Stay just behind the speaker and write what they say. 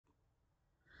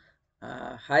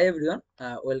Hi everyone,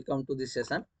 welcome to this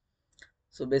session.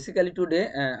 So basically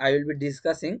today I will be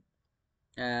discussing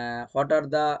what are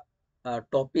the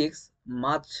topics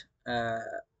much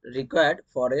required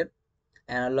for a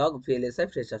analog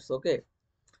VLSI freshers. Okay,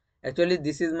 actually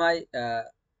this is my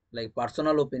like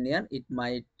personal opinion. It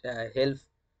might helps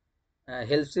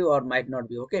you or might not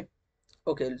be. Okay.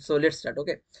 So let's start.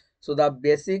 Okay, so the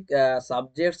basic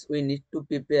subjects we need to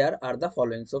prepare are the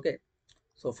following. Okay,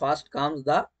 so first comes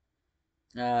the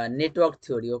network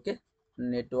theory. Okay,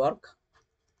 network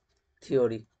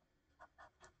theory,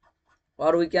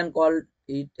 or we can call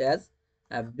it as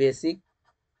a basic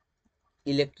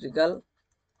electrical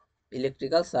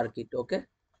electrical circuit. Okay,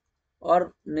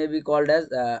 or maybe called as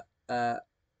uh,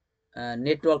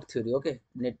 network theory. Okay,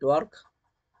 network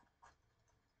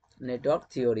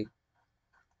theory.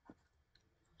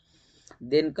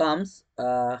 Then comes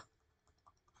analog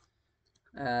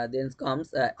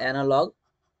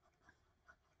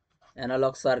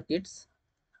circuits.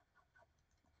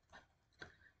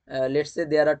 Let's say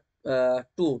there are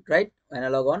two, right?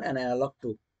 Analog 1 and analog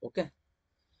 2. Okay,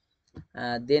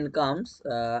 then comes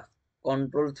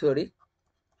control theory.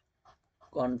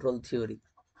 Control theory.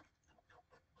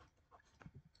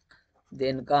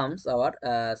 Then comes our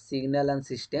signal and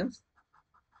systems.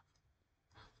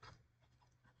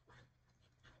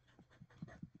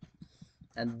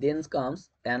 And then comes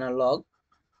analog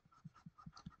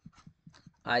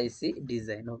IC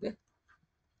design. Okay,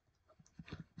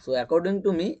 so according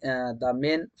to me, the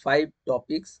main 5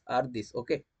 topics are this.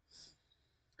 Okay,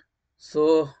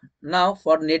 so now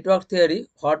for network theory,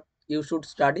 what you should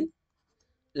study,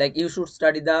 like you should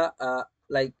study the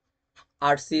like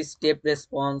RC step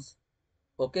response.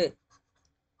 Okay,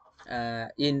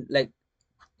 in like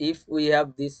if we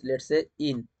have this, let's say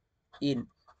in,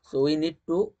 so we need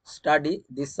to study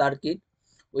this circuit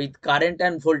with current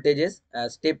and voltages,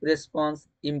 step response,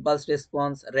 impulse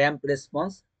response, ramp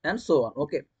response, and so on.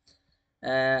 Okay,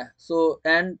 so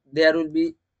and there will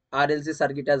be RLC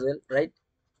circuit as well, right?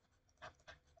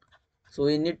 So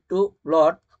we need to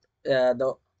plot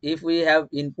the, if we have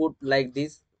input like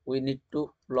this, we need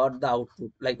to plot the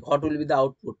output, like what will be the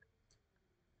output,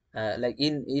 like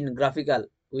in graphical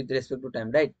with respect to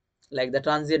time, right? Like the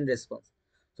transient response.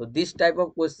 So this type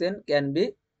of question can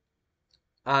be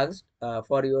asked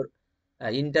for your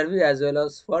interview as well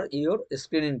as for your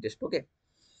screening test. Okay,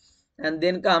 and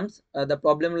then comes the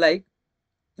problem like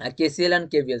KCL and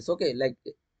KVLs. Okay, like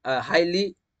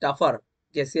highly tougher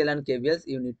KCL and KVLs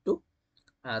you need to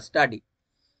study.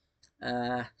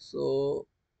 Uh, so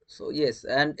yes,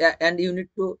 and you need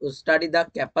to study the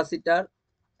capacitor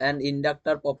and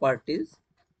inductor properties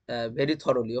very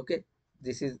thoroughly. Okay,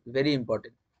 this is very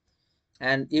important,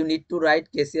 and you need to write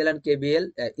KCL and KVL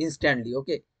instantly.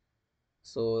 Okay,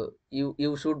 so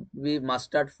you should be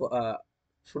mastered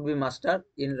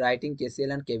in writing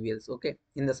KCL and KVLs. Okay,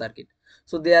 in the circuit.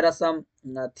 So there are some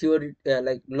theory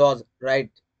like laws, right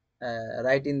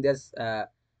in this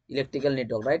electrical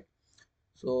network, right?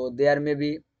 So there may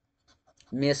be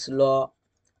mesh law,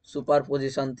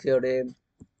 superposition theorem,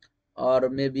 or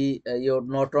maybe your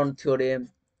Norton theorem,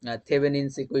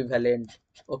 Thevenin's equivalent.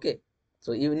 Okay,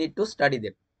 so you need to study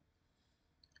them,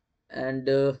 and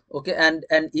okay, and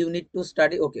you need to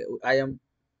study. Okay,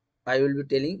 I will be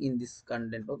telling in this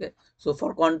content. Okay, so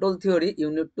for control theory, you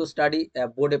need to study a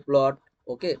Bode plot.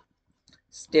 Okay,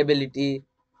 stability,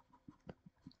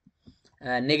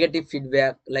 negative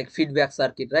feedback, like feedback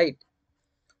circuit, right?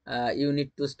 You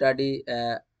need to study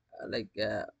like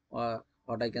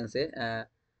what I can say.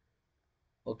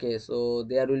 Okay, so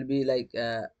there will be like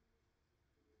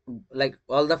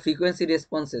all the frequency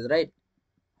responses, right?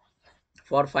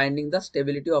 For finding the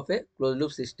stability of a closed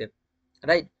loop system,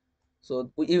 right?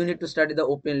 So you need to study the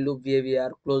open loop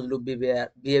behavior, closed loop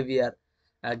behavior,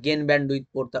 gain bandwidth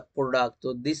product.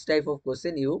 So this type of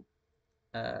question you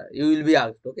will be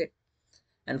asked. Okay,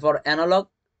 and for analog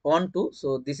 1 2,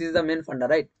 so this is the main funda,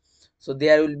 right? So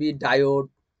there will be diode,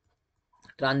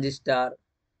 transistor,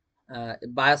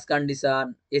 bias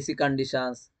condition, AC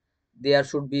conditions. There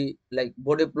should be like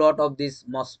body plot of these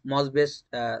MOS-based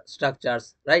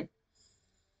structures, right?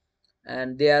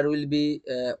 And there will be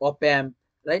op amp,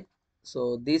 right?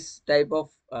 So this type of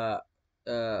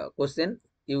question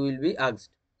you will be asked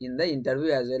in the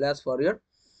interview as well as for your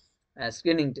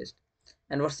screening test.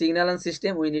 And for signal and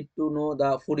system, we need to know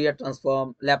the Fourier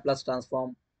transform, Laplace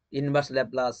transform, inverse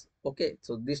Laplace. Okay,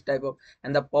 so this type of,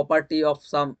 and the property of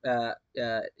some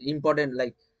important,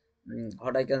 like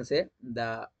what I can say,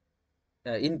 the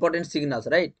important signals,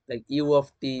 right? Like U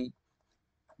of t,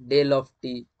 del of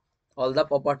t, all the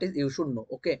properties you should know.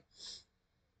 Okay,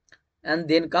 and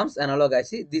then comes analog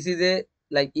IC. This is a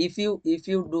like if you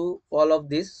do all of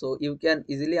this, so you can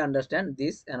easily understand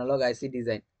this analog IC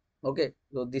design. Okay,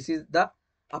 so this is the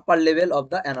upper level of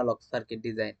the analog circuit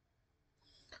design.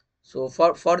 So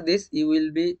for this you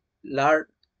will be learning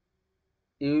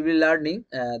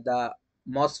the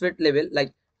MOSFET level,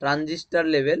 like transistor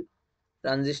level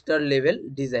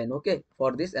design. Okay,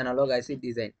 for this analog IC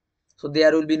design. So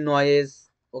there will be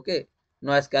noise, okay,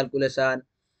 noise calculation,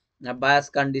 bias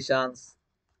conditions,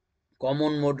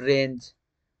 common mode range,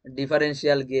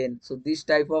 differential gain. So this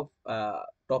type of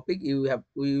topic you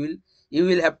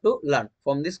will have to learn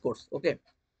from this course. Okay,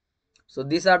 so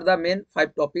these are the main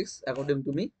 5 topics according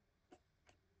to me.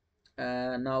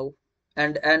 Now,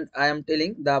 and I am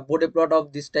telling the Bode plot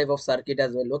of this type of circuit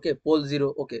as well. Okay, pole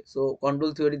zero. Okay, so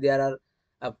control theory there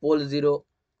are pole zero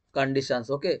conditions.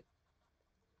 Okay,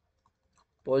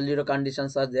 pole zero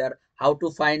conditions are there. How to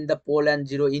find the pole and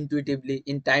zero intuitively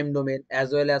in time domain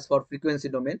as well as for frequency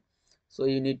domain. So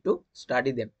you need to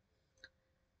study them.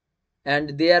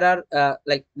 And there are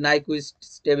like Nyquist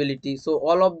stability. So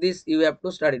all of this you have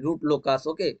to study. Root locus.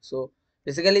 Okay, so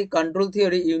basically control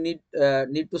theory you need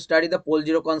to study the pole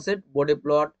zero concept, Bode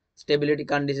plot, stability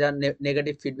condition,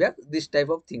 negative feedback, this type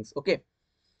of things. Okay,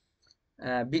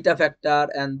 beta factor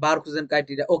and Bar-Khuzan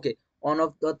criteria. Okay, one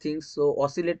of the things, so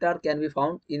oscillator can be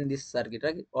found in this circuit,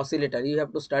 right? Oscillator, you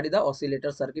have to study the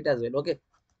oscillator circuit as well. Okay,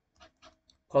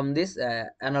 from this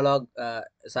analog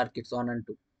circuits 1 and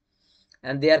 2.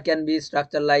 And there can be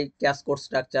structure like cascode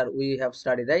structure we have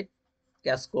studied, right?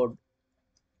 Cascode,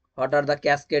 what are the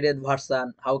cascaded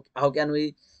version, how can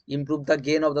we improve the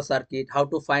gain of the circuit, how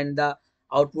to find the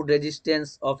output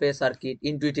resistance of a circuit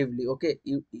intuitively. Okay,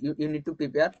 you need to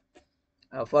prepare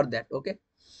for that. Okay,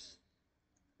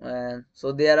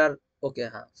 so there are, okay,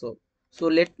 so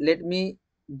let me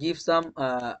give some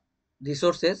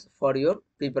resources for your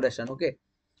preparation. Okay,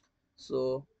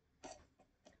 so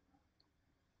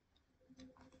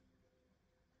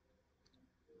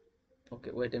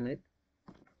okay, wait a minute.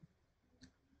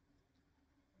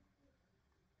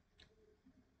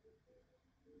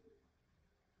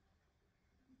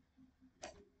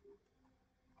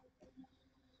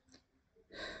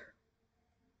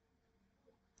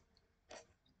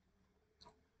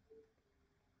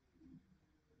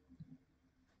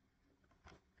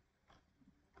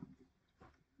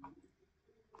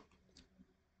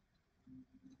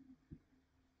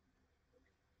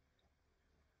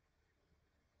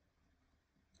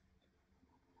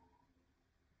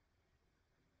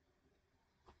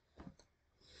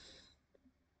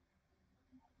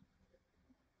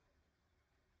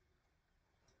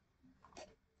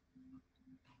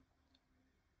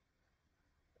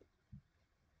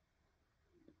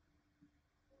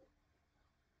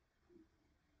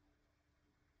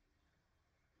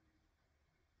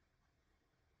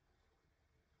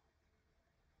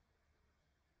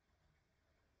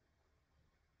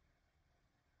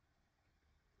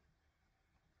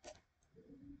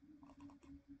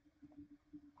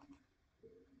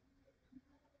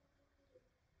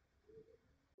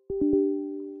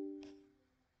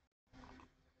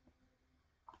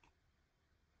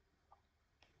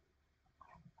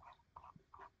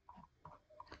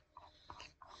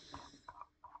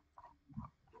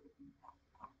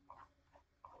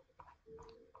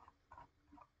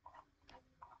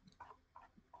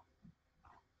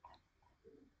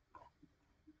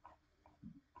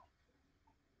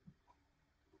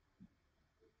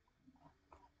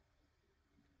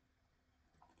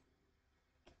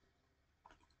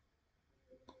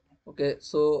 Okay,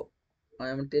 so I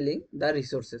am telling the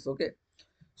resources. Okay,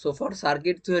 so for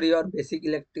circuit theory or basic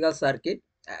electrical circuit,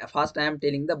 first I am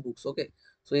telling the books. Okay,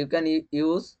 so you can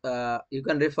use you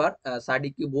can refer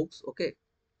Sadiku books. Okay,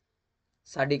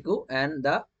 Sadiku and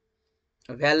the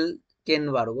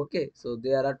Valkenberg. Okay, so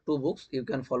there are 2 books, you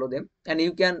can follow them and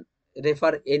you can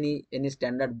refer any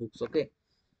standard books. Okay,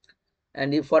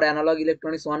 and if for analog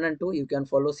electronics 1 and 2, you can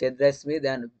follow Sedra Smith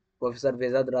and Professor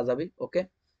Vezad Razavi. Okay,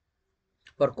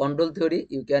 for control theory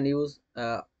you can use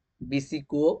BC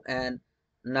Kuo and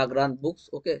Nagrand books.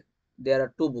 Okay, there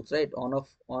are 2 books, right? One of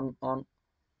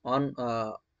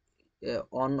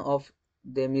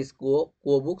them is Kuo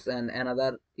books and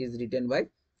another is written by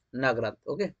Nagrand.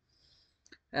 Okay,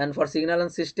 and for signal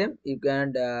and system you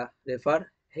can refer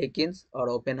Hakins or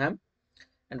Oppenheim.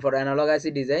 And for analog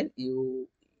IC design you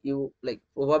like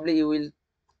probably you will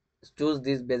choose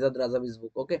this Bezat Razavi's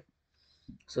book. Okay,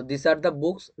 so these are the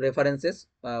books references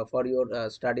for your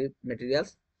study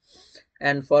materials.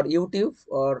 And for YouTube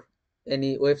or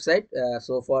any website,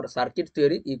 so for circuit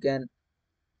theory you can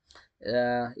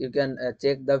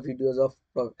check the videos of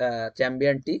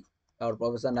Chambian T or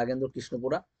Professor Nagendra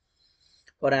Krishnapura.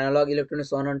 For analog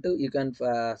electronics 1 and 2, you can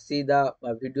see the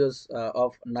videos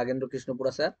of Nagendra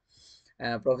Krishnapura sir,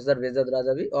 Professor Vezad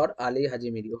Rajavi, or Ali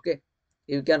Hajimiri. Okay,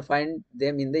 you can find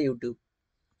them in the YouTube.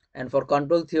 And for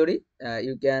control theory,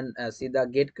 you can see the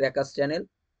Gate Crackers channel,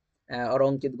 or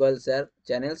Ankit Goyal sir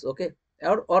channels. Okay,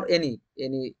 or any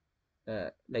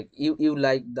like you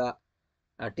like the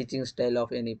teaching style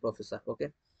of any professor. Okay,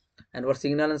 and for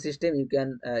signal and system, you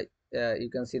can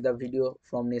see the video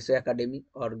from Neso Academy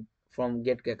or from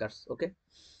Gate Crackers. Okay,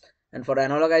 and for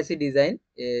analog IC design,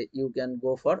 you can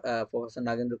go for Professor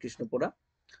Nagendra Krishnapura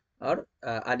or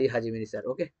Ali Hajimiri sir.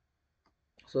 Okay,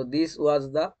 so this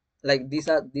was the, like, these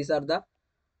are the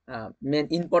main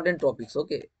important topics.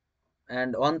 Okay,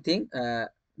 and one thing,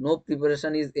 no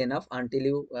preparation is enough until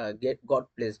you get got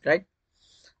placed, right?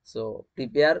 So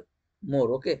prepare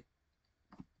more. Okay,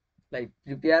 like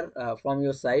prepare from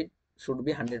your side should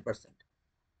be 100%.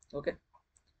 Okay,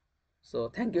 so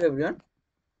thank you everyone.